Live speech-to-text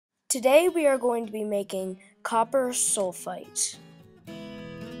Today we are going to be making copper sulfite.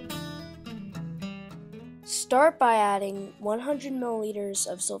 Start by adding 100 milliliters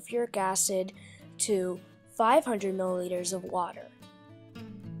of sulfuric acid to 500 milliliters of water.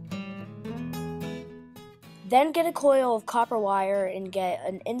 Then get a coil of copper wire and get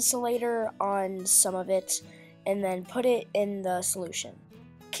an insulator on some of it and then put it in the solution.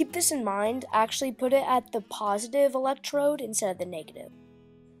 Keep this in mind, actually put it at the positive electrode instead of the negative.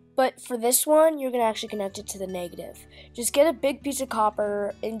 But for this one, you're going to actually connect it to the negative. Just get a big piece of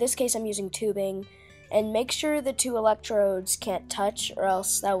copper, in this case I'm using tubing, and make sure the two electrodes can't touch or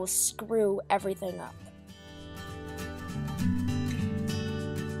else that will screw everything up.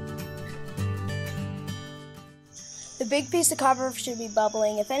 The big piece of copper should be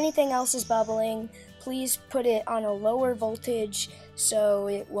bubbling. If anything else is bubbling, please put it on a lower voltage so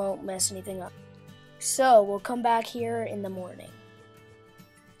it won't mess anything up. So we'll come back here in the morning.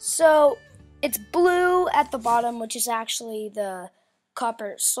 So it's blue at the bottom, which is actually the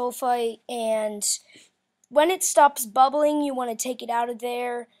copper sulfite, and when it stops bubbling, you want to take it out of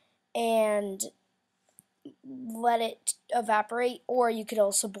there and let it evaporate, or you could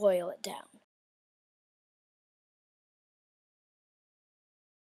also boil it down.